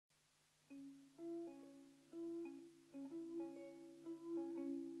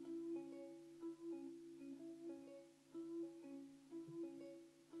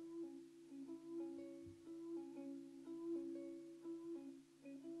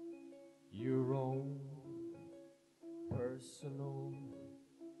personal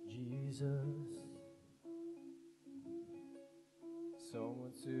Jesus,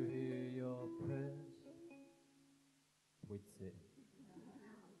 someone to hear your prayers. Wait,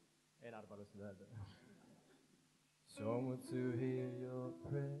 en arpa someone to hear your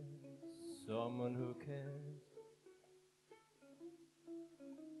prayers, someone who cares.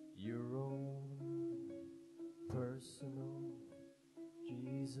 Your own personal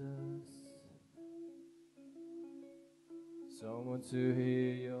Jesus, someone to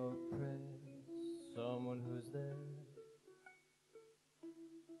hear your prayers, someone who's there.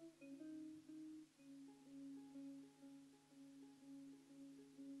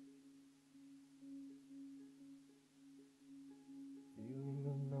 Feeling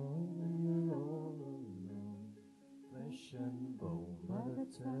alone and you're all alone, flesh and bone by the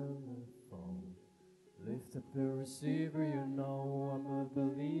telephone. Lift up the receiver, you know I'm a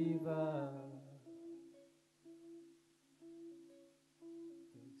believer.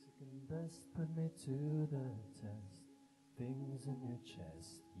 Take second best, put me to the test. Things in your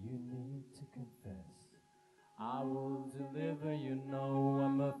chest you need to confess. I will deliver, you know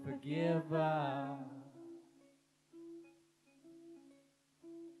I'm a forgiver.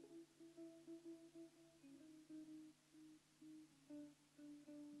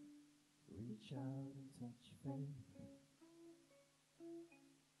 Reach out and touch faith.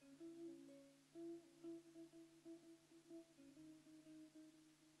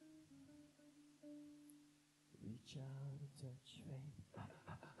 Reach out and touch faith.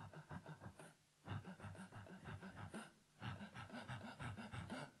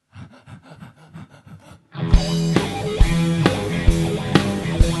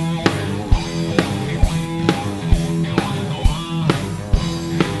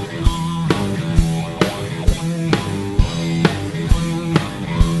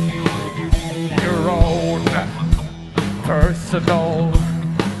 Your own personal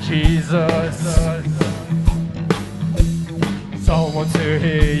Jesus, someone to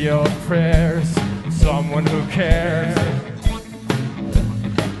hear your prayers, someone who cares.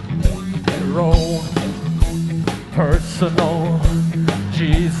 Your own personal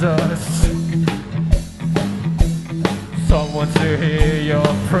Jesus, someone to hear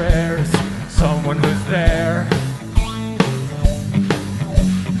your prayers, someone who's there.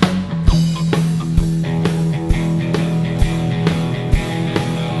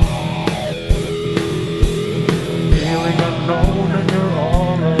 Unknown and you're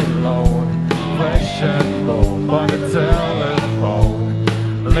all alone, flesh and bone by the telephone.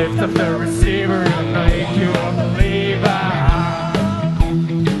 Lift up the receiver and make you a believer.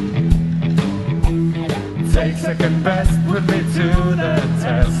 Take second best, put me to the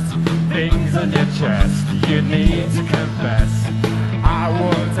test. Things on your chest you need to confess. I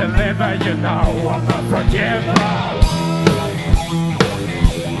will deliver, you know I'm a forgiver.